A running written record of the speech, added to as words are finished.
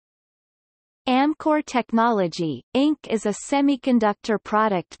Amkor Technology, Inc. is a semiconductor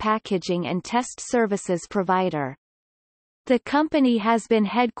product packaging and test services provider. The company has been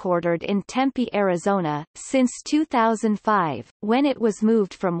headquartered in Tempe, Arizona, since 2005, when it was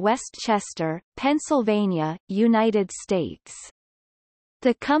moved from West Chester, Pennsylvania, United States.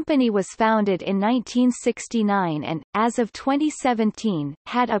 The company was founded in 1969 and, as of 2017,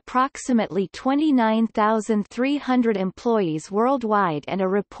 had approximately 29,300 employees worldwide and a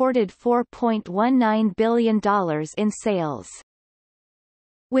reported $4.19 billion in sales.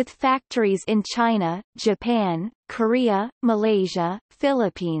 With factories in China, Japan, Korea, Malaysia,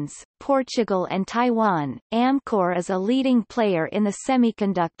 Philippines, Portugal and Taiwan, Amkor is a leading player in the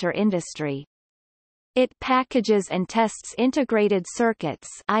semiconductor industry. It packages and tests integrated circuits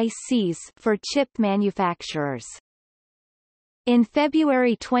 (ICs) for chip manufacturers. In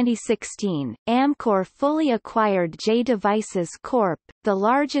February 2016, Amkor fully acquired J Devices Corp., the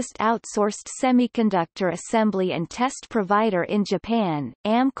largest outsourced semiconductor assembly and test provider in Japan.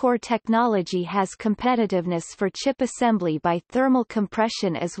 Amkor Technology has competitiveness for chip assembly by thermal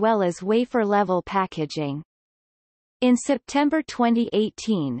compression as well as wafer-level packaging. In September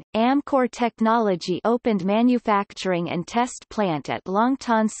 2018, Amkor Technology opened manufacturing and test plant at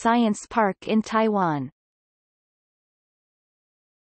Longtan Science Park in Taiwan.